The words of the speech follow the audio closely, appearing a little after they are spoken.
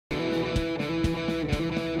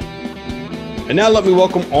And now let me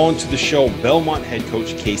welcome on to the show Belmont head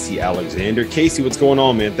coach Casey Alexander. Casey, what's going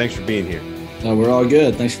on, man? Thanks for being here. We're all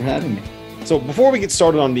good. Thanks for having me. So before we get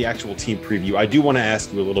started on the actual team preview, I do want to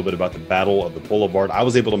ask you a little bit about the Battle of the Boulevard. I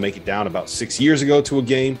was able to make it down about 6 years ago to a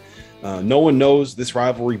game. No one knows this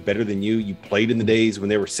rivalry better than you. You played in the days when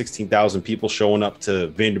there were 16,000 people showing up to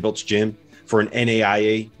Vanderbilt's gym for an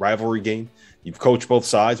NAIA rivalry game. You've coached both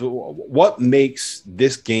sides. What makes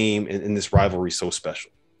this game and this rivalry so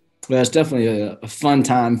special? Well, it's definitely a fun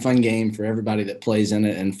time, fun game for everybody that plays in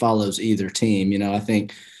it and follows either team. I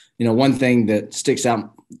think, one thing that sticks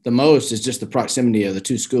out the most is just the proximity of the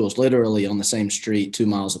two schools, literally on the same street, 2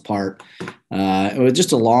 miles apart. With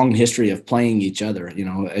just a long history of playing each other.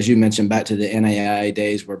 As you mentioned, back to the NAIA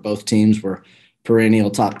days where both teams were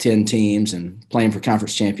perennial top 10 teams and playing for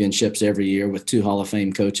conference championships every year with two Hall of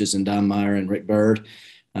Fame coaches in Don Meyer and Rick Byrd.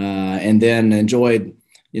 And then enjoyed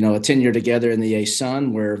a tenure together in the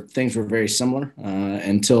A-Sun where things were very similar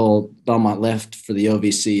until Belmont left for the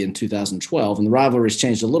OVC in 2012. And the rivalry's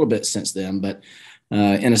changed a little bit since then, but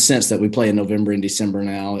in a sense that we play in November and December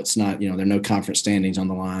now. It's not, there are no conference standings on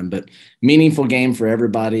the line, but meaningful game for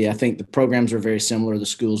everybody. I think the programs are very similar. The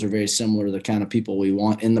schools are very similar. The kind of people we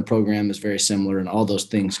want in the program is very similar. And all those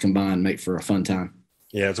things combined make for a fun time.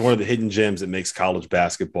 Yeah, it's one of the hidden gems that makes college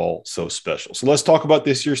basketball so special. So let's talk about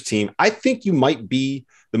this year's team. I think you might be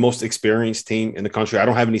the most experienced team in the country. I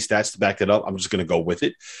don't have any stats to back that up. I'm just going to go with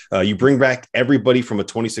it. You bring back everybody from a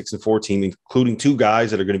 26-4 team, including two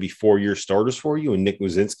guys that are going to be 4-year starters for you, and Nick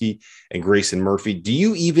Muzinski and Grayson Murphy. Do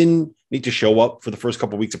you even need to show up for the first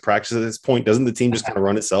couple of weeks of practice at this point? Doesn't the team just kind of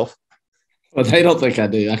run itself? Well, they don't think I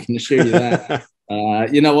do. I can assure you that.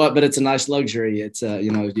 You know what? But it's a nice luxury. It's,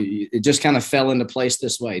 it just kind of fell into place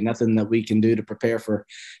this way. Nothing that we can do to prepare for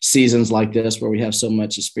seasons like this where we have so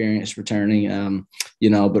much experience returning,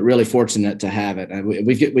 but really fortunate to have it.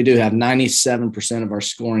 We do have 97% of our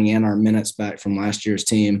scoring and our minutes back from last year's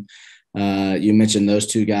team. You mentioned those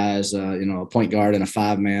two guys, a point guard and a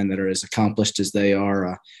 5-man that are as accomplished as they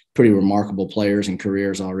are, pretty remarkable players and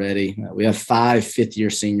careers already. We have 5 fifth-year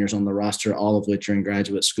seniors on the roster, all of which are in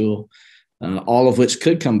graduate school. All of which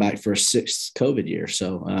could come back for a 6th COVID year.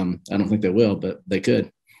 So I don't think they will, but they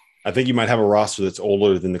could. I think you might have a roster that's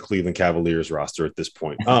older than the Cleveland Cavaliers roster at this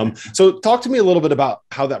point. So talk to me a little bit about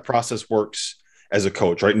how that process works as a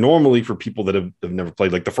coach, right? Normally for people that have never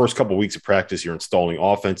played, like the first couple of weeks of practice, you're installing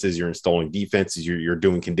offenses, you're installing defenses, you're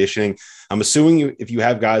doing conditioning. I'm assuming if you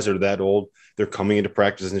have guys that are that old, they're coming into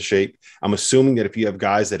practice in shape. I'm assuming that if you have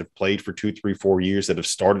guys that have played for 2, 3, 4 years, that have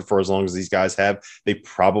started for as long as these guys have, they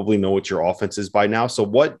probably know what your offense is by now. So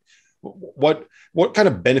what kind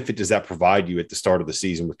of benefit does that provide you at the start of the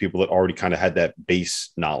season with people that already kind of had that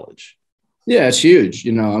base knowledge? Yeah, it's huge.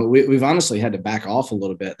 We've honestly had to back off a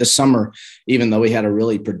little bit this summer, even though we had a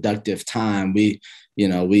really productive time. We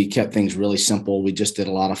kept things really simple. We just did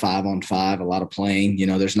a lot of 5-on-5, a lot of playing.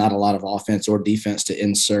 There's not a lot of offense or defense to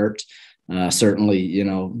insert. Certainly,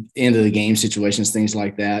 end of the game situations, things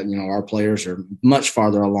like that. Our players are much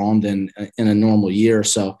farther along than in a normal year.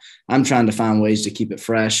 So I'm trying to find ways to keep it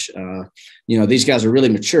fresh. These guys are really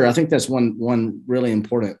mature. I think that's one really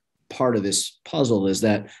important part of this puzzle is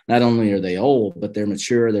that not only are they old, but they're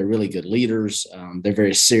mature. They're really good leaders. They're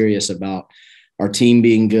very serious about our team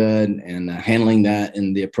being good and handling that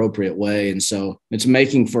in the appropriate way. And so it's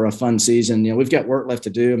making for a fun season. We've got work left to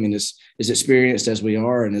do. I mean, as experienced as we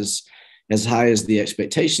are and as high as the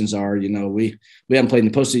expectations are, we haven't played in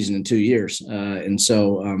the postseason in 2 years. And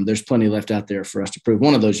so there's plenty left out there for us to prove.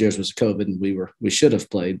 One of those years was COVID and we should have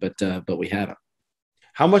played, but we haven't.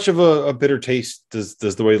 How much of a bitter taste does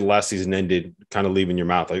the way the last season ended kind of leave in your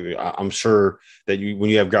mouth? Like, I'm sure that when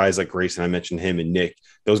you have guys like Grayson, I mentioned him and Nick,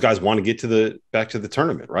 those guys want to get back to the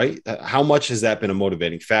tournament, right? How much has that been a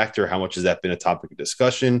motivating factor? How much has that been a topic of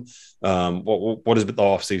discussion? What has the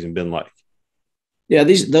offseason been like? Yeah,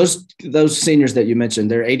 those seniors that you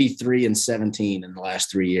mentioned, they're 83-17 in the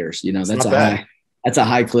last 3 years. That's a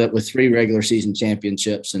high clip with 3 regular season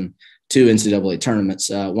championships and 2 NCAA tournaments,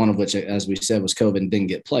 one of which, as we said, was COVID and didn't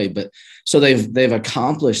get played. But so they've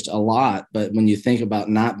accomplished a lot. But when you think about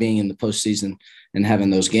not being in the postseason and having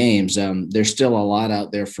those games, there's still a lot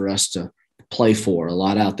out there for us to play for, a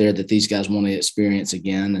lot out there that these guys want to experience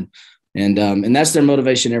again. And that's their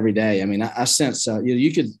motivation every day. I mean, I sense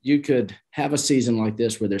you could have a season like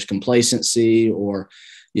this where there's complacency or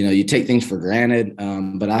you take things for granted.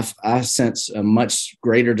 But I sense a much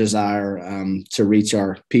greater desire to reach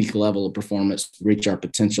our peak level of performance, reach our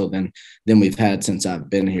potential than we've had since I've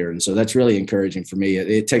been here. And so that's really encouraging for me.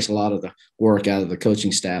 It takes a lot of the work out of the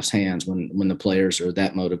coaching staff's hands when the players are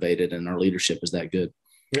that motivated and our leadership is that good.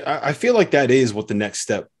 I feel like that is what the next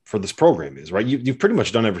step for this program is, right? You've pretty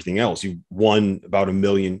much done everything else. You've won about 1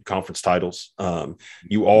 million conference titles.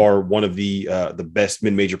 You are one of the best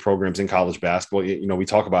mid-major programs in college basketball. You know, we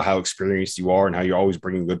talk about how experienced you are and how you're always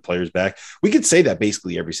bringing good players back. We could say that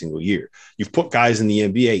basically every single year. You've put guys in the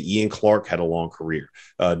NBA. Ian Clark had a long career.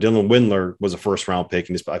 Dylan Windler was a first-round pick,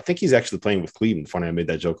 and I think he's actually playing with Cleveland. Funny, I made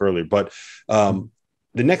that joke earlier, but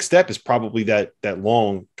the next step is probably that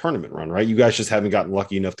long tournament run, right? You guys just haven't gotten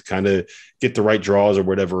lucky enough to kind of get the right draws or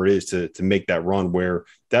whatever it is to make that run where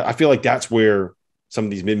that I feel like that's where some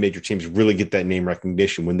of these mid-major teams really get that name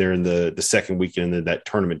recognition when they're in the second weekend and that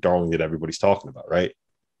tournament darling that everybody's talking about, right?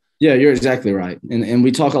 Yeah, you're exactly right. And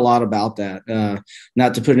we talk a lot about that,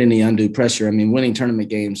 not to put any undue pressure. I mean, winning tournament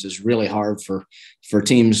games is really hard for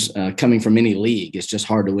teams coming from any league. It's just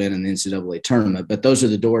hard to win an NCAA tournament. But those are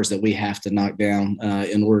the doors that we have to knock down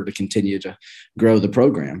in order to continue to grow the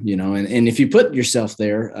program, you know. And if you put yourself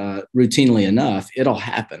there routinely enough, it'll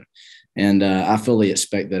happen. And I fully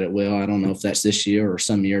expect that it will. I don't know if that's this year or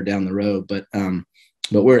some year down the road, but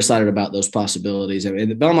we're excited about those possibilities. I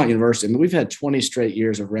mean, at Belmont University, I mean, we've had 20 straight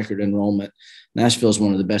years of record enrollment. Nashville is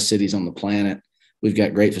one of the best cities on the planet. We've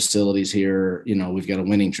got great facilities here. You know, we've got a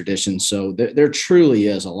winning tradition. So there truly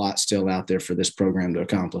is a lot still out there for this program to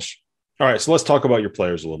accomplish. All right, so let's talk about your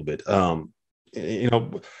players a little bit. You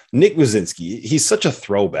know, Nick Wazinski, he's such a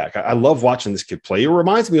throwback. I love watching this kid play. It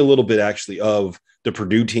reminds me a little bit actually of the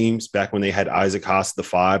Purdue teams back when they had Isaac Haas, the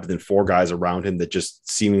 5, and then 4 guys around him that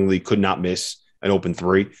just seemingly could not miss an open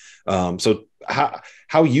 3. So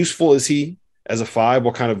how useful is he as a 5?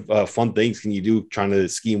 What kind of fun things can you do trying to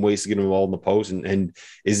scheme ways to get him involved in the post? And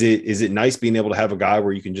is it nice being able to have a guy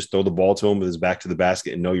where you can just throw the ball to him with his back to the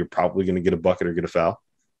basket and know you're probably going to get a bucket or get a foul?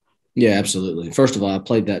 Yeah, absolutely. First of all, I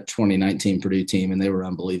played that 2019 Purdue team and they were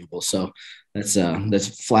unbelievable. So that's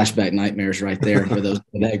flashback nightmares right there for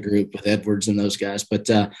that group with Edwards and those guys. But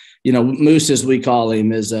you know, Moose, as we call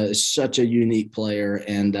him, is such a unique player.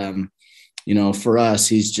 And you know, for us,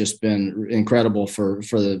 he's just been incredible for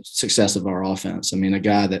the success of our offense. I mean, a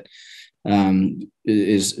guy that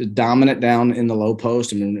is dominant down in the low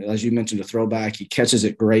post. I mean, as you mentioned, a throwback, he catches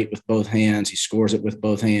it great with both hands. He scores it with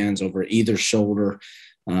both hands over either shoulder.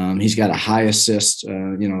 He's got a high assist,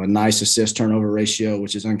 you know, a nice assist turnover ratio,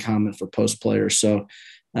 which is uncommon for post players. So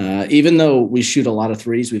even though we shoot a lot of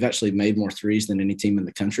threes, we've actually made more threes than any team in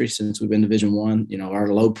the country since we've been Division I. You know, our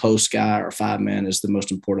low post guy, our 5-man, is the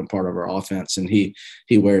most important part of our offense, and he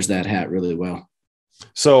wears that hat really well.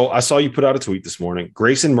 So I saw you put out a tweet this morning.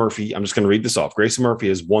 Grayson Murphy, I'm just going to read this off. Grayson Murphy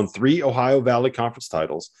has won 3 Ohio Valley Conference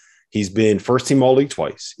titles. He's been first-team All-League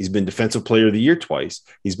twice. He's been Defensive Player of the Year twice.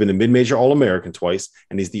 He's been a mid-major All-American twice,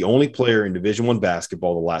 and he's the only player in Division I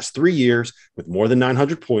basketball the last 3 years with more than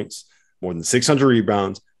 900 points, more than 600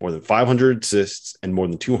 rebounds, more than 500 assists, and more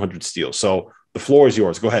than 200 steals. So the floor is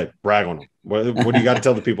yours. Go ahead. Brag on him. What do you got to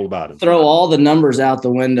tell the people about him? Throw all the numbers out the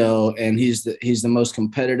window, and he's the most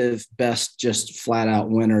competitive, best, just flat-out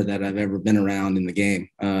winner that I've ever been around in the game.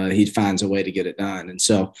 He finds a way to get it done. And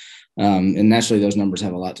so and naturally those numbers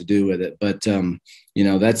have a lot to do with it. But, you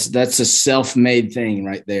know, that's a self-made thing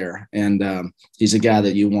right there. And he's a guy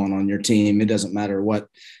that you want on your team. It doesn't matter what,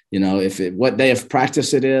 you know, what day of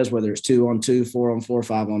practice it is, whether it's 2-on-2, 4-on-4,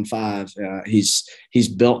 5-on-5, he's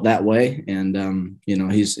built that way. And, you know,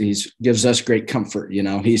 he's gives us great comfort. You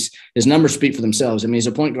know, his numbers speak for themselves. I mean, he's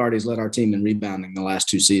a point guard. He's led our team in rebounding the last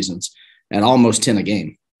 2 seasons at almost 10 a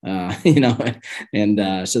game. You know,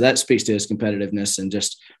 and so that speaks to his competitiveness and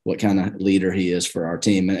just what kind of leader he is for our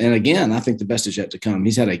team. And again, I think the best is yet to come.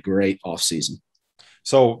 He's had a great offseason.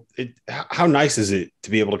 So how nice is it to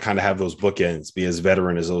be able to kind of have those bookends, be as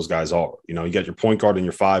veteran as those guys are? You know, you got your point guard and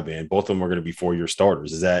your 5-man. Both of them are going to be 4-year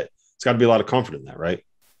starters. It's got to be a lot of comfort in that, right?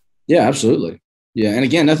 Yeah, absolutely. Yeah. And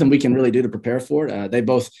again, nothing we can really do to prepare for it. They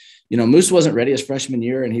both, you know, Moose wasn't ready his freshman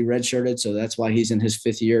year and he redshirted. So that's why he's in his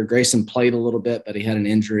 5th year. Grayson played a little bit, but he had an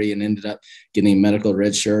injury and ended up getting a medical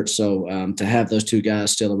redshirt. So to have those 2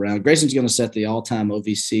 guys still around, Grayson's going to set the all-time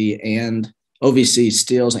OVC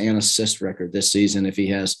steals and assist record this season if he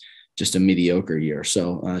has just a mediocre year.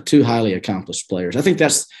 So 2 highly accomplished players. I think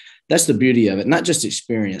that's the beauty of it. Not just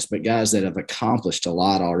experience, but guys that have accomplished a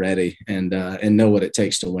lot already and know what it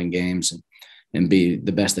takes to win games and be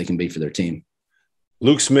the best they can be for their team.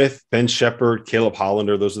 Luke Smith, Ben Shepard, Caleb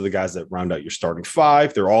Hollander, those are the guys that round out your starting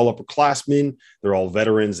 5. They're all upperclassmen. They're all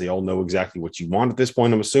veterans. They all know exactly what you want at this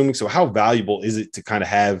point, I'm assuming. So how valuable is it to kind of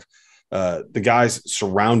have the guys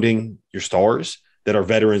surrounding your stars that are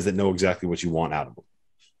veterans that know exactly what you want out of them?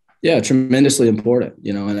 Yeah, tremendously important,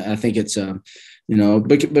 you know, and I think it's, you know,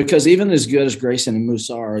 because even as good as Grayson and Moose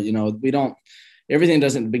are, you know, we don't everything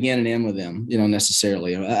doesn't begin and end with them,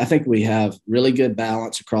 necessarily. I think we have really good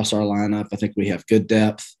balance across our lineup. I think we have good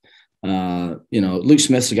depth. Luke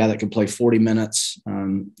Smith's a guy that can play 40 minutes.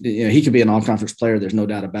 He could be an all-conference player. There's no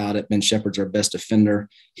doubt about it. Ben Shepherd's our best defender.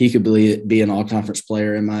 He could be an all-conference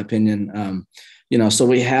player, in my opinion. So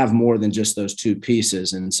we have more than just those two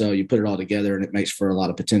pieces. And so you put it all together and it makes for a lot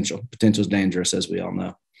of potential. Potential is dangerous, as we all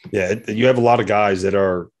know. Yeah. You have a lot of guys that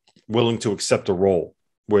are willing to accept a role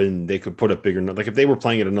when they could put up bigger. Like if they were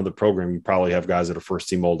playing at another program, you probably have guys that are first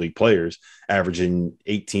team all-league players averaging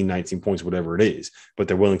 18, 19 points, whatever it is, but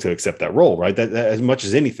they're willing to accept that role, right? That as much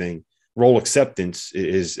as anything, role acceptance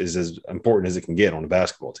is as important as it can get on a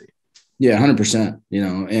basketball team. Yeah, 100%,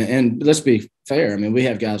 and let's be fair. I mean, we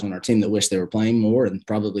have guys on our team that wish they were playing more and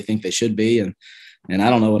probably think they should be. And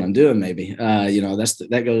I don't know what I'm doing, maybe,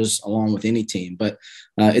 that goes along with any team, but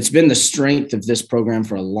it's been the strength of this program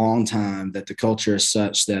for a long time that the culture is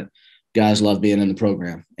such that guys love being in the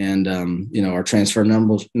program. And, our transfer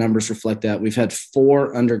numbers reflect that. We've had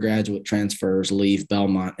 4 undergraduate transfers leave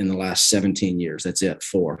Belmont in the last 17 years. That's it,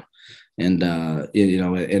 4. And,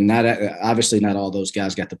 and not obviously not all those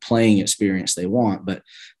guys got the playing experience they want, but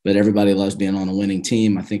everybody loves being on a winning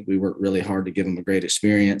team. I think we work really hard to give them a great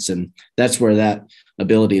experience. And that's where that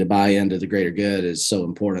ability to buy into the greater good is so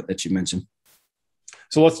important that you mentioned.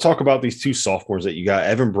 So let's talk about these 2 sophomores that you got.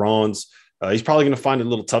 Evan Braun's, he's probably going to find it a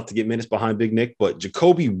little tough to get minutes behind Big Nick, but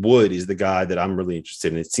Jacoby Wood is the guy that I'm really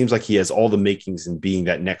interested in. It seems like he has all the makings in being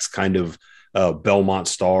that next kind of Belmont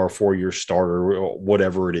star, 4-year starter,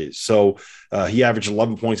 whatever it is. So he averaged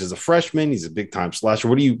 11 points as a freshman. He's a big time slasher.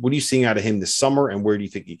 What are you seeing out of him this summer, and where do you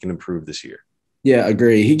think he can improve this year? Yeah,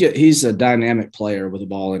 agree. He's a dynamic player with the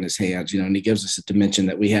ball in his hands, and he gives us a dimension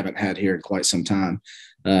that we haven't had here in quite some time,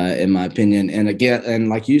 in my opinion. And again, and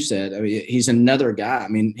like you said, I mean, he's another guy. I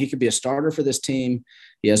mean, he could be a starter for this team.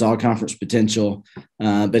 He has all conference potential,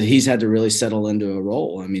 but he's had to really settle into a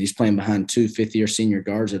role. I mean, he's playing behind 2 fifth-year senior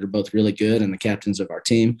guards that are both really good and the captains of our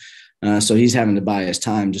team. So he's having to buy his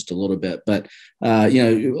time just a little bit. But,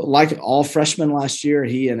 like all freshmen last year,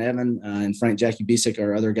 he and Evan and Frank Jackie Bisick,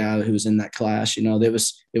 our other guy who was in that class,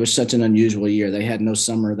 it was such an unusual year. They had no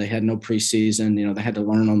summer. They had no preseason. They had to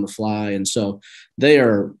learn on the fly. And so they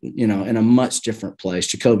are, in a much different place,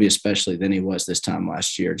 Jacoby especially, than he was this time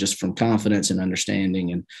last year, just from confidence and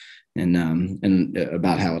understanding and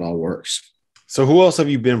about how it all works. So who else have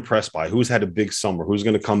you been impressed by? Who's had a big summer? Who's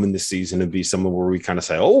going to come in this season and be someone where we kind of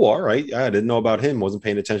say, oh, all right, I didn't know about him. Wasn't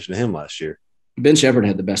paying attention to him last year. Ben Shepherd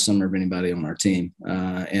had the best summer of anybody on our team.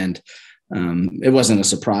 And it wasn't a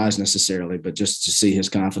surprise necessarily, but just to see his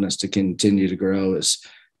confidence to continue to grow is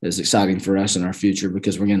exciting for us in our future,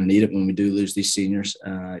 because we're going to need it when we do lose these seniors.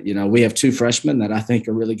 We have 2 freshmen that I think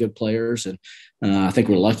are really good players. And I think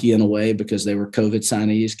we're lucky in a way because they were COVID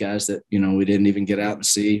signees, guys that, we didn't even get out and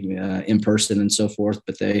see in person and so forth,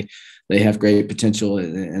 but they have great potential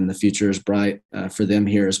and the future is bright for them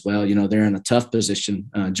here as well. They're in a tough position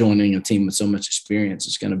joining a team with so much experience.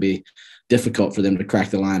 It's going to be difficult for them to crack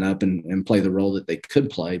the lineup and play the role that they could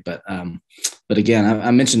play. But again, I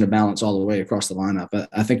mentioned the balance all the way across the lineup.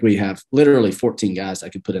 I think we have literally 14 guys I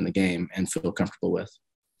could put in the game and feel comfortable with.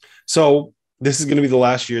 So this is going to be the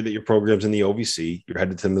last year that your program's in the OVC. You're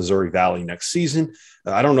headed to Missouri Valley next season.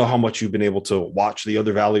 I don't know how much you've been able to watch the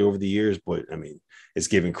other Valley over the years, but I mean, it's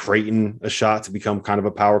giving Creighton a shot to become kind of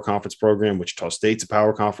a power conference program. Wichita State's a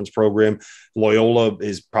power conference program. Loyola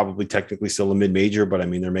is probably technically still a mid-major, but I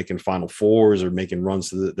mean, they're making Final Fours or making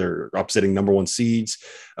runs to they're upsetting number 1 seeds.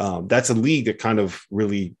 That's a league that kind of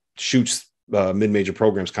really shoots mid-major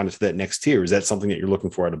programs kind of to that next tier. Is that something that you're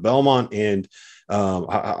looking for out of Belmont? And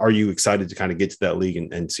are you excited to kind of get to that league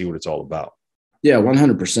and see what it's all about? Yeah,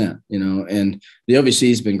 100%, and the OVC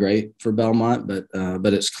has been great for Belmont,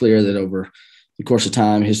 but it's clear that over the course of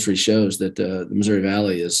time, history shows that the Missouri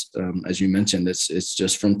Valley is, as you mentioned, it's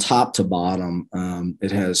just from top to bottom.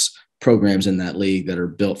 It has programs in that league that are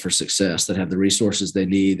built for success, that have the resources they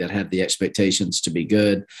need, that have the expectations to be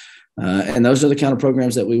good. And those are the kind of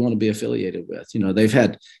programs that we want to be affiliated with. They've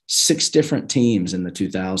had 6 different teams in the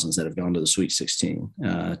 2000s that have gone to the Sweet 16,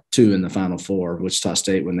 2 in the Final Four. Wichita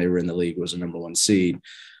State, when they were in the league, was a number 1 seed,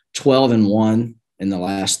 12-1 in the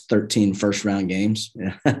last 13 first-round games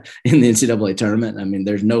in the NCAA tournament. I mean,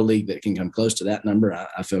 there's no league that can come close to that number,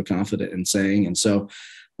 I feel confident in saying. And so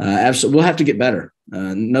absolutely, we'll have to get better.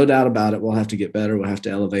 No doubt about it. We'll have to get better. We'll have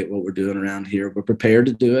to elevate what we're doing around here. We're prepared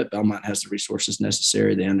to do it. Belmont has the resources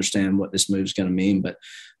necessary. They understand what this move is going to mean. But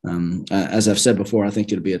as I've said before, I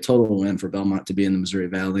think it'll be a total win for Belmont to be in the Missouri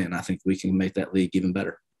Valley, and I think we can make that league even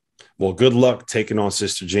better. Well, good luck taking on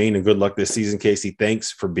Sister Jane, and good luck this season, Casey.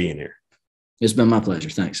 Thanks for being here. It's been my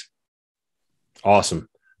pleasure. Thanks. Awesome.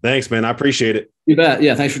 Thanks, man. I appreciate it. You bet.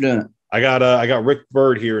 Yeah. Thanks for doing it. I got Rick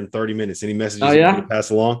Byrd here in 30 minutes. Any messages Oh, you want yeah. to pass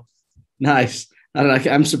along? Nice.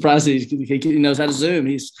 I'm surprised he knows how to Zoom.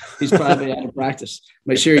 He's probably out of practice.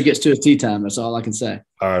 Make sure he gets to his tea time. That's all I can say.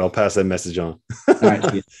 All right. I'll pass that message on. All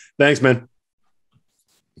right. Thanks, man.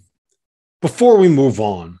 Before we move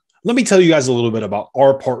on, let me tell you guys a little bit about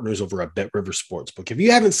our partners over at Bet Rivers Sportsbook. If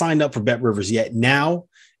you haven't signed up for Bet Rivers yet, now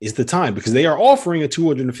is the time because they are offering a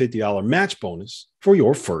 $250 match bonus for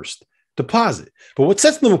your first deposit. But what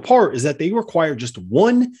sets them apart is that they require just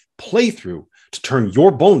one playthrough to turn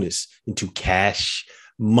your bonus into cash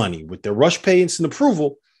money. With their Rush Pay instant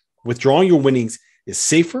approval, withdrawing your winnings is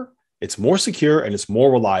safer, it's more secure, and it's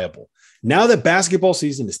more reliable. Now that basketball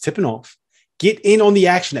season is tipping off, get in on the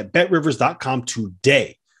action at betrivers.com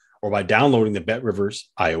today or by downloading the BetRivers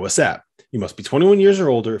iOS app. You must be 21 years or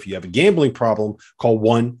older. If you have a gambling problem, call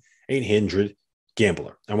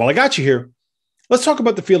 1-800-GAMBLER. And while I got you here, let's talk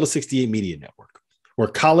about the Field of 68 Media Network, where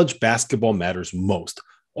college basketball matters most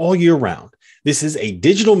all year round. This is a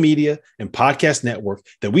digital media and podcast network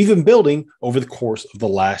that we've been building over the course of the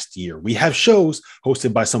last year. We have shows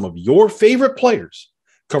hosted by some of your favorite players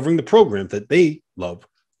covering the program that they love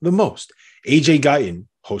the most. AJ Guyton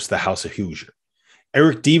hosts the House of Hoosier.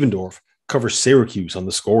 Eric Devendorf covers Syracuse on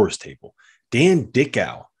the scorer's table. Dan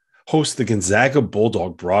Dickow hosts the Gonzaga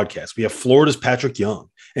Bulldog broadcast. We have Florida's Patrick Young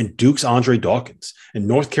and Duke's Andre Dawkins and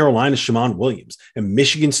North Carolina's Shammond Williams and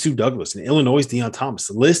Michigan's Stu Douglas and Illinois' Deion Thomas.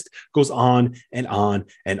 The list goes on and on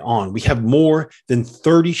and on. We have more than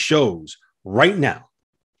 30 shows right now.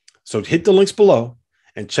 So hit the links below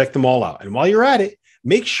and check them all out. And while you're at it,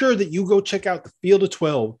 make sure that you go check out the Field of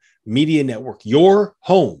 12 Media Network, your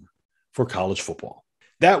home for college football.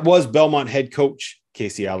 That was Belmont head coach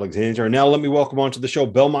Casey Alexander. And now let me welcome onto the show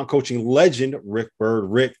Belmont coaching legend Rick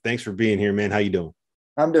Byrd. Rick, thanks for being here, man. How you doing?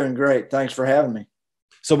 I'm doing great. Thanks for having me.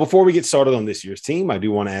 So before we get started on this year's team, I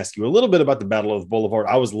do want to ask you a little bit about the Battle of the Boulevard.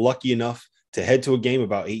 I was lucky enough to head to a game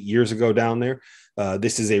about 8 years ago down there.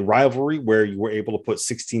 This is a rivalry where you were able to put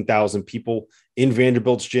 16,000 people in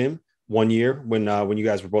Vanderbilt's gym one year when you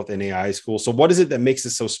guys were both in AI school. So what is it that makes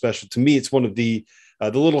it so special? To me, it's one of the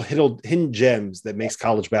little hidden gems that makes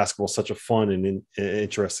college basketball such a fun and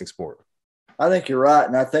interesting sport. I think you're right.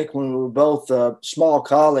 And I think when we were both small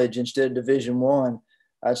college instead of Division I,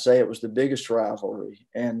 I'd say it was the biggest rivalry.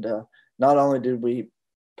 And not only did we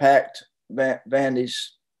packed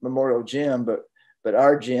Vandy's Memorial Gym, but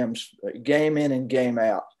our gyms, game in and game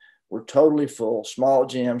out, were totally full. Small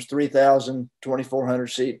gyms, 3,000, 2,400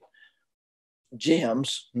 seat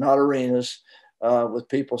gyms, not arenas, with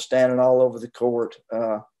people standing all over the court.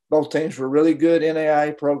 Both teams were really good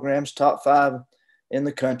NAIA programs, top 5 in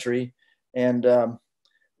the country. And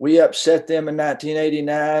we upset them in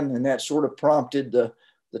 1989, and that sort of prompted the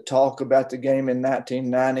talk about the game in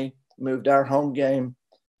 1990, moved our home game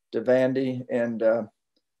to Vandy, and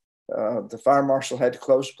the fire marshal had to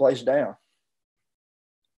close the place down.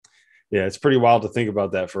 Yeah, it's pretty wild to think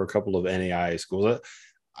about that for a couple of NAIA schools.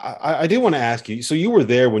 I did want to ask you, so you were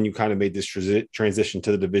there when you kind of made this transition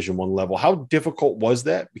to the Division I level. How difficult was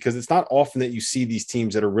that? Because it's not often that you see these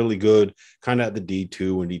teams that are really good kind of at the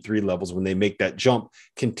D2 and D3 levels, when they make that jump,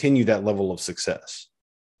 continue that level of success.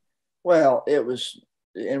 Well, it was,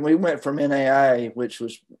 and we went from NAIA, which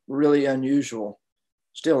was really unusual,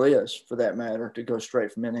 still is for that matter, to go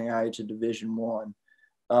straight from NAIA to Division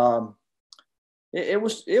I. It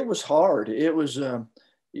was hard. It was,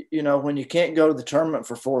 when you can't go to the tournament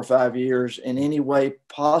for 4 or 5 years in any way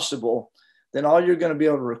possible, then all you're going to be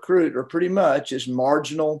able to recruit are pretty much is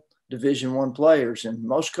marginal Division I players. And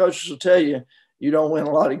most coaches will tell you, you don't win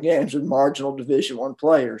a lot of games with marginal Division I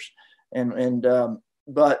players.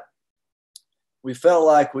 But we felt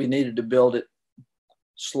like we needed to build it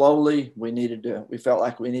slowly. We felt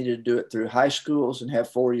like we needed to do it through high schools and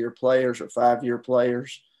have 4-year players or 5-year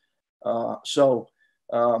players. So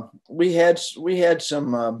we had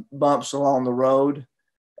some bumps along the road,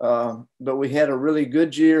 but we had a really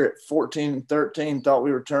good year at 14-13. Thought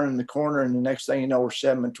we were turning the corner, and the next thing you know, we're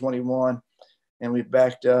 7-21, and we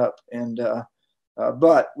backed up.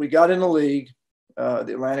 But we got in the league,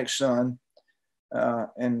 the Atlantic Sun,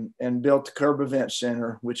 and built the Curb Event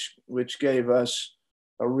Center, which gave us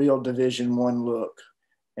a real Division I look,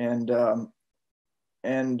 and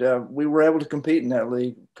we were able to compete in that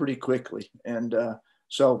league pretty quickly. And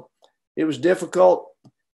so it was difficult,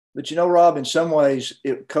 but Rob, in some ways,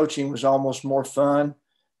 coaching was almost more fun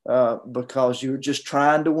because you were just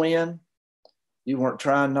trying to win. You weren't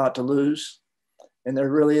trying not to lose. And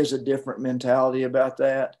there really is a different mentality about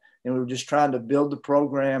that. And we were just trying to build the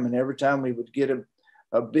program. And every time we would get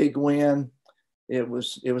a big win, it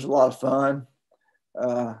was a lot of fun.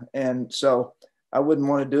 And so I wouldn't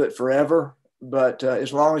want to do it forever, but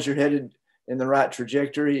as long as you're headed in the right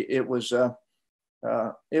trajectory, it was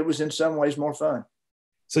in some ways more fun.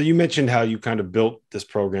 So you mentioned how you kind of built this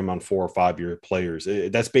program on 4 or 5 year players.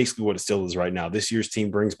 That's basically what it still is right now. This year's team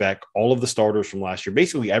brings back all of the starters from last year,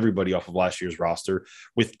 basically everybody off of last year's roster,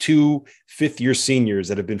 with 2 fifth-year seniors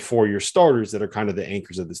that have been 4-year starters that are kind of the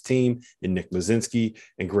anchors of this team, in Nick Mazinski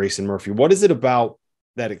and Grayson Murphy. What is it about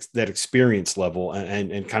that experience level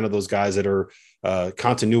and kind of those guys that are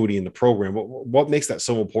continuity in the program? What makes that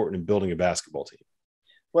so important in building a basketball team?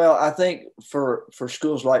 Well, I think for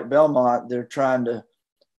schools like Belmont, they're trying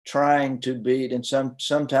to beat, and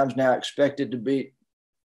sometimes now expected to beat,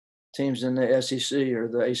 teams in the SEC or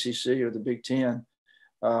the ACC or the Big Ten.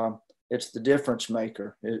 It's the difference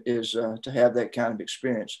maker is to have that kind of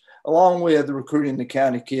experience, along with recruiting the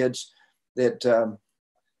kind of kids that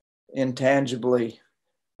intangibly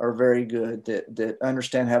are very good, that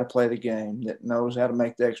understand how to play the game, that knows how to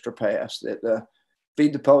make the extra pass, that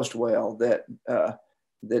feed the post well, that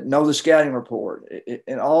know the scouting report,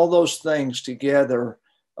 and all those things together,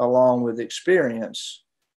 along with experience,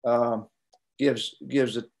 gives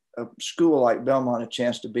a school like Belmont a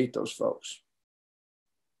chance to beat those folks.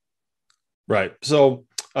 Right. So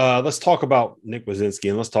let's talk about Nick Wazinski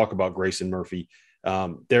and let's talk about Grayson Murphy.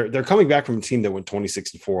 They're coming back from a team that went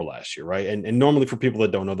 26-4 last year, right? And normally, for people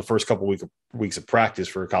that don't know, the first couple weeks of practice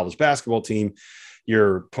for a college basketball team,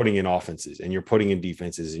 you're putting in offenses and you're putting in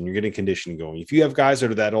defenses and you're getting conditioning going. If you have guys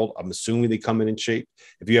that are that old, I'm assuming they come in shape.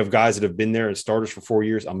 If you have guys that have been there as starters for 4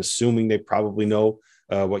 years, I'm assuming they probably know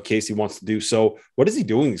what Casey wants to do. So what is he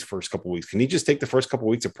doing these first couple of weeks? Can he just take the first couple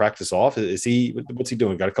of weeks of practice off? What's he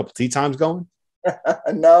doing? Got a couple tee times going?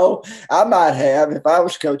 No, I might have if I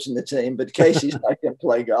was coaching the team, but Casey's not going to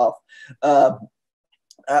play golf. I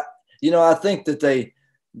think that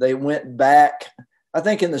they went back. I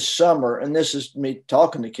think in the summer, and this is me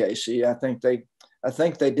talking to Casey, I think they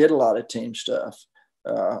did a lot of team stuff,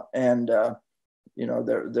 and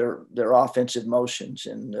their offensive motions,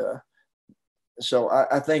 and so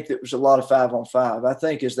I think it was a lot of 5-on-5. I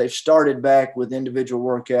think as they've started back with individual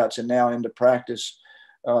workouts and now into practice,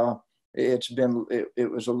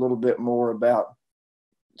 it was a little bit more about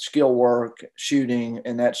skill work, shooting,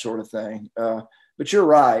 and that sort of thing. But you're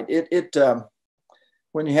right.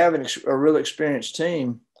 When you have a really experienced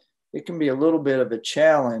team, it can be a little bit of a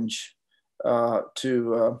challenge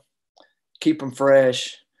to keep them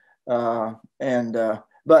fresh. But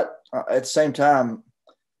at the same time,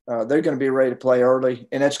 they're going to be ready to play early.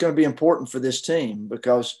 And that's going to be important for this team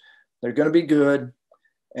because they're going to be good.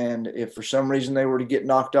 And if for some reason they were to get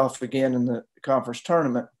knocked off again in the conference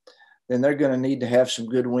tournament, then they're going to need to have some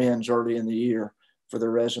good wins early in the year for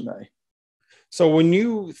their resume. So when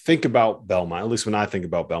you think about Belmont, at least when I think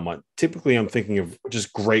about Belmont, typically I'm thinking of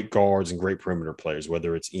just great guards and great perimeter players,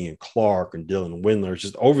 whether it's Ian Clark and Dylan Windler.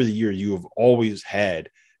 Just over the year, you have always had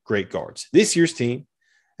great guards. This year's team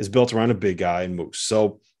is built around a big guy in Moose.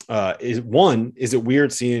 So is it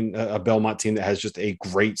weird seeing a Belmont team that has just a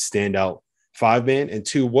great standout 5-man? And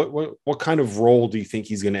 2, what kind of role do you think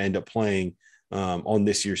he's going to end up playing on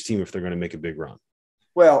this year's team if they're going to make a big run?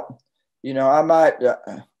 Well,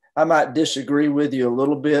 I might disagree with you a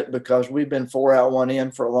little bit because we've been 4 out, 1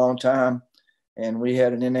 in for a long time. And we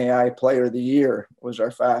had an NAIA player of the year was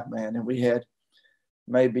our 5-man. And we had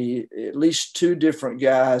maybe at least 2 different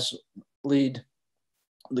guys lead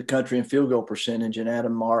the country in field goal percentage, and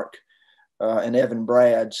Adam Mark and Evan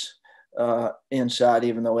Brads inside,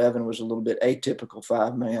 even though Evan was a little bit atypical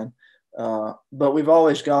 5-man. But we've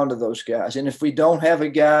always gone to those guys. And if we don't have a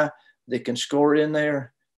guy that can score in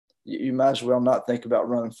there, you might as well not think about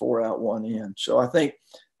running 4 out, 1 in. So I think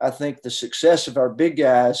the success of our big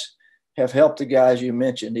guys have helped the guys you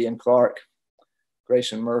mentioned, Ian Clark,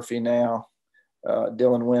 Grayson Murphy now,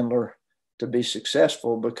 Dylan Windler, to be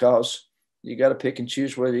successful because you got to pick and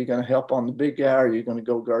choose whether you're going to help on the big guy or you're going to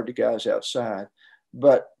go guard the guys outside.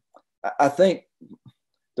 But I think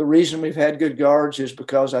the reason we've had good guards is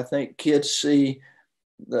because I think kids see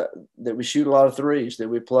that we shoot a lot of threes, that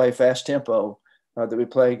we play fast tempo, that we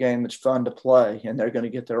play a game that's fun to play, and they're going to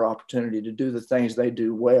get their opportunity to do the things they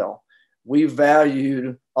do well.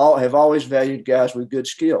 Have always valued guys with good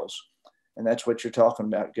skills, and that's what you're talking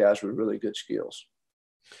about, guys with really good skills.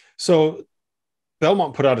 So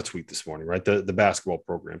Belmont put out a tweet this morning, right? The basketball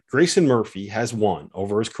program. Grayson Murphy has won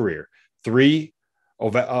over his career 3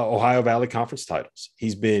 Ohio Valley Conference titles.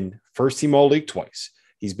 He's been first-team All-League twice.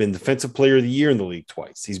 He's been Defensive Player of the Year in the league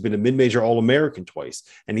twice. He's been a mid-major All-American twice.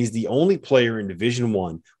 And he's the only player in Division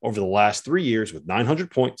I over the last 3 years with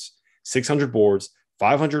 900 points, 600 boards,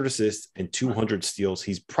 500 assists and 200 steals.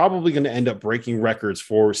 He's probably going to end up breaking records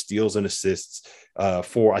for steals and assists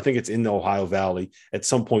for, I think it's in the Ohio Valley at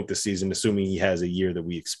some point this season, assuming he has a year that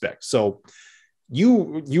we expect. So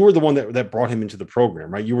you were the one that brought him into the program,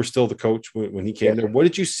 right? You were still the coach when he came there. What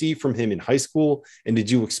did you see from him in high school? And did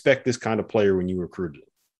you expect this kind of player when you recruited him?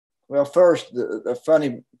 Well, first, the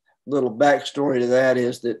funny little backstory to that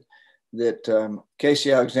is that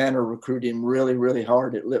Casey Alexander recruited him really, really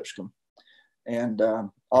hard at Lipscomb, and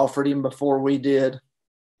offered him before we did.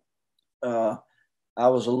 I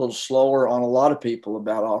was a little slower on a lot of people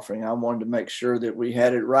about offering. I wanted to make sure that we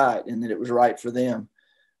had it right and that it was right for them.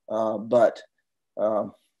 But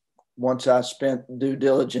once I spent due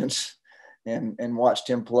diligence and watched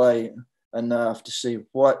him play enough to see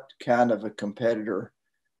what kind of a competitor,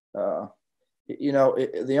 the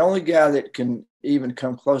only guy that can even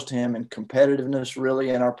come close to him in competitiveness really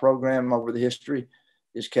in our program over the history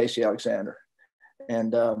is Casey Alexander.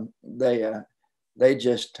 And they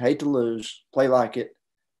just hate to lose, play like it.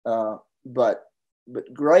 But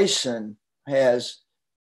Grayson has,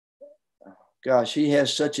 he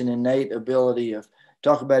has such an innate ability of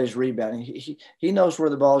talk about his rebounding. He knows where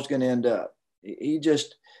the ball is going to end up. He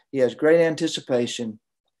has great anticipation.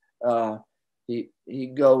 He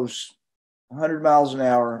goes 100 miles an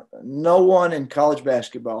hour. No one in college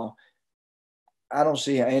basketball, I don't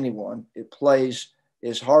see how anyone, it plays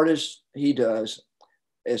as hard as he does,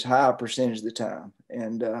 as high a percentage of the time.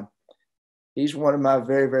 And he's one of my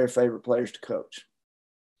very, very favorite players to coach.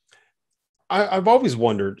 I've always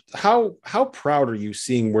wondered how proud are you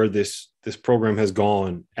seeing where this program has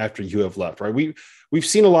gone after you have left, right? We've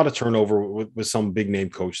seen a lot of turnover with some big name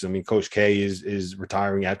coaches. I mean, Coach K is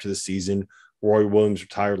retiring after the season. Roy Williams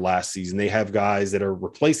retired last season. They have guys that are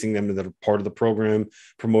replacing them that are part of the program,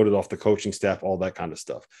 promoted off the coaching staff, all that kind of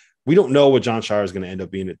stuff. We don't know what John Shire is going to end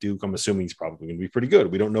up being at Duke. I'm assuming he's probably going to be pretty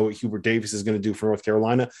good. We don't know what Hubert Davis is going to do for North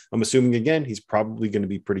Carolina. I'm assuming, again, he's probably going to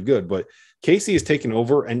be pretty good. But Casey has taken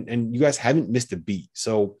over, and you guys haven't missed a beat.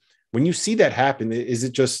 So when you see that happen, is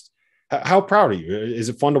it just – how proud are you? Is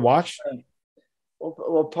it fun to watch?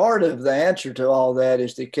 Well, part of the answer to all that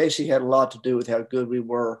is that Casey had a lot to do with how good we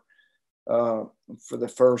were for the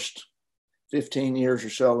first 15 years or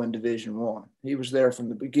so in Division I. He was there from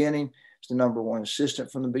the beginning. He's the number one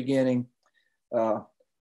assistant from the beginning. I've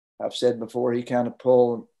said before, he kind of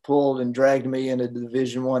pulled and dragged me into the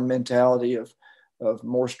Division I mentality of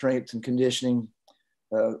more strength and conditioning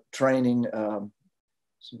training.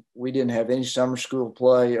 We didn't have any summer school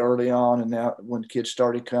play early on, and now when kids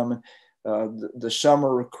started coming, the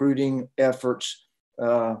summer recruiting efforts.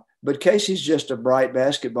 But Casey's just a bright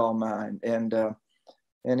basketball mind, and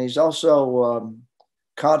he's also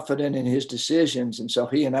confident in his decisions. And so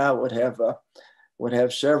he and I would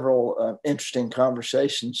have several interesting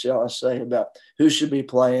conversations, shall I say, about who should be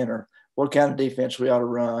playing or what kind of defense we ought to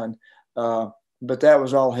run. But that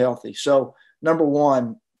was all healthy. So number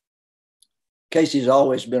one, Casey's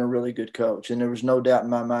always been a really good coach, and there was no doubt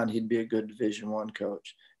in my mind he'd be a good Division I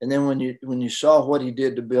coach. And then when you saw what he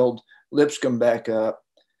did to build Lipscomb back up,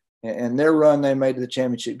 and their run they made to the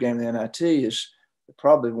championship game of the NIT is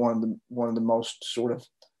probably one of the most sort of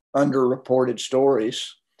underreported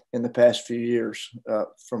stories in the past few years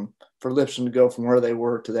for Lipscomb to go from where they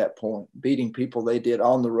were to that point, beating people they did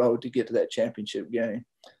on the road to get to that championship game.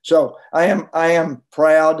 So I am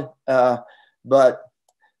proud, but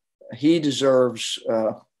he deserves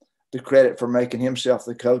the credit for making himself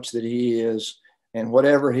the coach that he is, and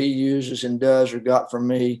whatever he uses and does or got from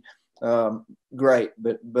me, great,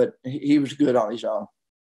 but he was good on his own.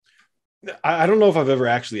 I don't know if I've ever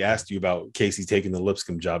actually asked you about Casey taking the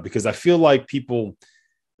Lipscomb job, because I feel like people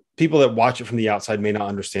that watch it from the outside may not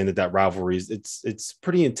understand that rivalry is it's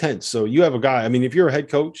pretty intense. So you have a guy, I mean, if you're a head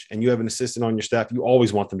coach and you have an assistant on your staff, you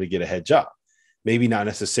always want them to get a head job, maybe not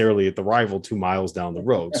necessarily at the rival 2 miles down the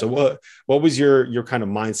road. So what was your kind of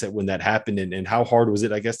mindset when that happened, and how hard was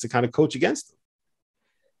it, I guess, to kind of coach against them?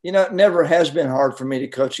 It never has been hard for me to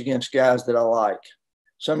coach against guys that I like.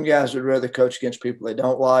 Some guys would rather coach against people they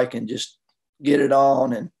don't like and just get it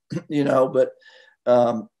on, and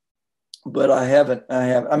but I haven't.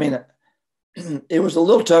 I mean, it was a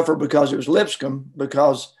little tougher because it was Lipscomb,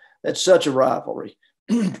 because that's such a rivalry,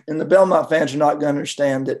 and the Belmont fans are not going to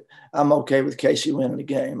understand that I'm okay with Casey winning the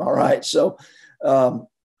game. All right, so,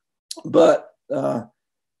 but.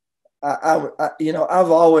 I've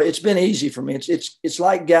always, it's been easy for me. It's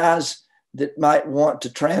like guys that might want to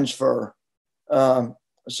transfer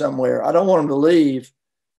somewhere. I don't want them to leave,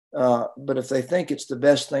 but if they think it's the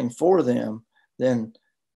best thing for them, then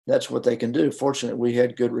that's what they can do. Fortunately, we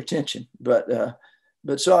had good retention, but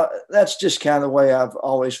so that's just kind of the way I've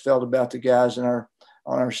always felt about the guys in our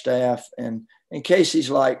on our staff. And Casey's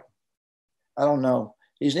like, I don't know,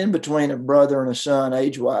 he's in between a brother and a son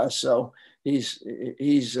age-wise. So he's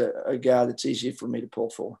a guy that's easy for me to pull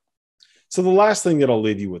for. So the last thing that I'll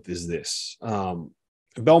leave you with is this.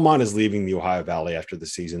 Belmont is leaving the Ohio Valley after the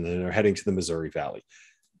season, and they're heading to the Missouri Valley.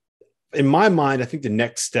 In my mind, I think the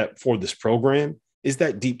next step for this program is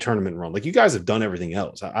that deep tournament run. Like, you guys have done everything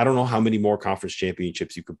else. I don't know how many more conference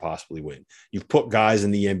championships you could possibly win. You've put guys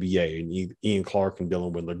in the NBA, and Ian Clark and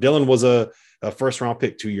Dylan Windler. Dylan was a first-round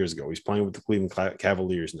pick 2 years ago. He's playing with the Cleveland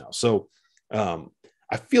Cavaliers now. So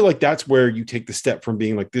I feel like that's where you take the step from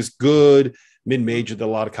being like this good mid-major that a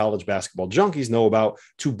lot of college basketball junkies know about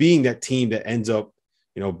to being that team that ends up,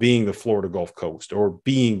 being the Florida Gulf Coast, or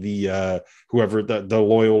being the whoever the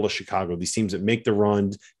Loyola Chicago, these teams that make the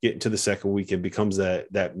run, get into the second week, and becomes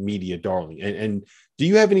that media darling. And do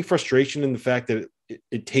you have any frustration in the fact that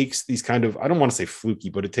it takes these kind of, I don't want to say fluky,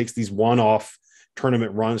 but it takes these one-off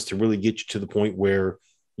tournament runs to really get you to the point where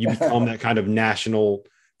you become that kind of national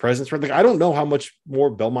presence? Right? Like, I don't know how much more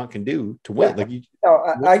Belmont can do to win.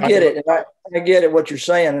 I get it. And I get it what you're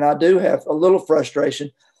saying. And I do have a little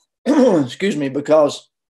frustration, excuse me, because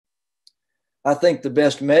I think the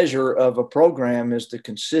best measure of a program is the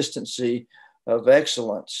consistency of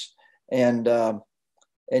excellence. And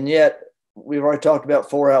yet we've already talked about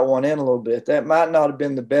 4 out, 1 in a little bit. That might not have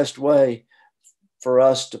been the best way for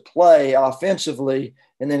us to play offensively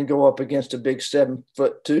and then go up against a big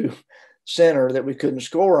 7'2" center that we couldn't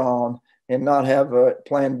score on and not have a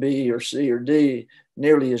plan B or C or D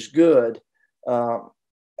nearly as good.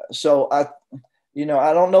 So I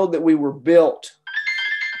don't know that we were built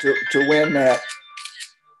to win that,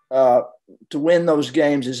 to win those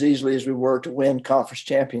games as easily as we were to win conference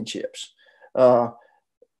championships.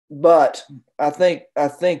 But I think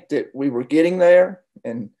that we were getting there.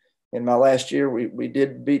 And in my last year, we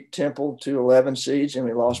did beat Temple to 11 seeds, and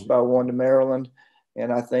we lost by 1 to Maryland.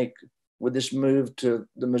 And I think with this move to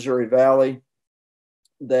the Missouri Valley,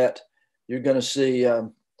 that you're going to see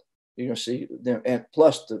them, and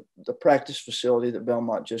plus the practice facility that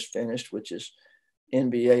Belmont just finished, which is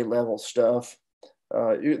NBA level stuff.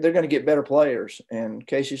 They're going to get better players, and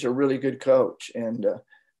Casey's a really good coach, and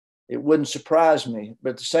it wouldn't surprise me.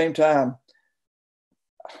 But at the same time,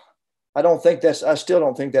 I still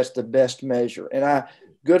don't think that's the best measure. And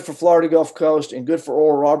good for Florida Gulf Coast and good for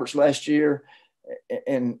Oral Roberts last year.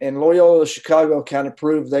 And Loyola Chicago kind of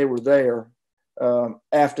proved they were there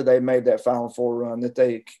after they made that Final Four run, that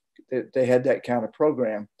they had that kind of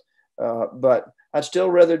program. But I'd still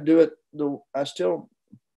rather do it.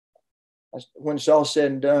 When it's all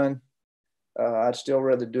said and done, I'd still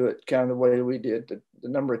rather do it kind of the way we did. The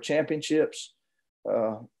number of championships,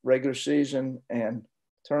 regular season and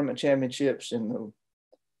tournament championships in the,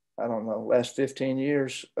 last 15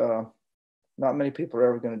 years. Not many people are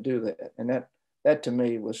ever going to do that. And that to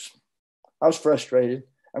me I was frustrated.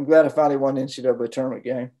 I'm glad I finally won the NCAA tournament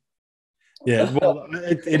game. Yeah, well,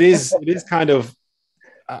 it is kind of,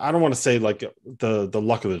 I don't want to say like the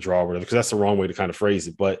luck of the draw or whatever, because that's the wrong way to kind of phrase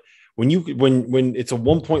it. But when it's a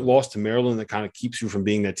 1-point loss to Maryland, that kind of keeps you from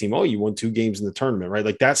being that team. Oh, you won 2 games in the tournament, right?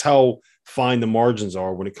 Like, that's how fine the margins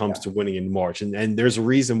are when it comes to winning in March. And there's a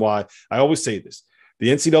reason why I always say this: the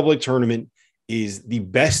NCAA tournament is the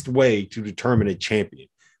best way to determine a champion,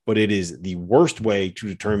 but it is the worst way to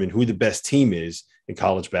determine who the best team is in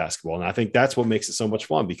college basketball. And I think that's what makes it so much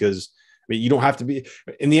fun, because you don't have to be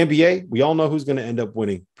in the NBA. We all know who's going to end up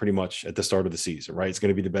winning pretty much at the start of the season, right? It's going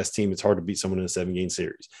to be the best team. It's hard to beat someone in a 7-game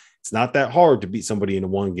series. It's not that hard to beat somebody in a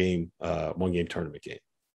one game tournament game.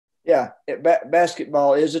 Yeah.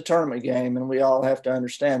 Basketball is a tournament game, and we all have to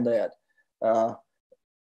understand that.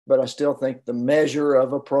 But I still think the measure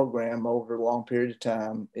of a program over a long period of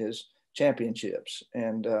time is championships.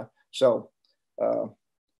 And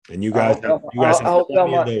and you guys have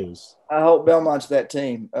plenty of those. I hope Belmont's that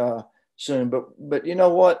team soon. But you know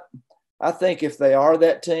what? I think if they are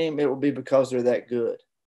that team, it will be because they're that good.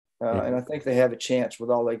 And I think they have a chance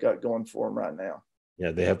with all they got going for them right now.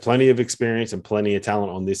 Yeah, they have plenty of experience and plenty of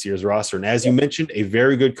talent on this year's roster. And as you mentioned, a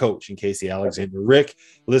very good coach in Casey Alexander. Rick,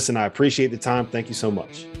 listen, I appreciate the time. Thank you so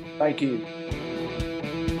much. Thank you.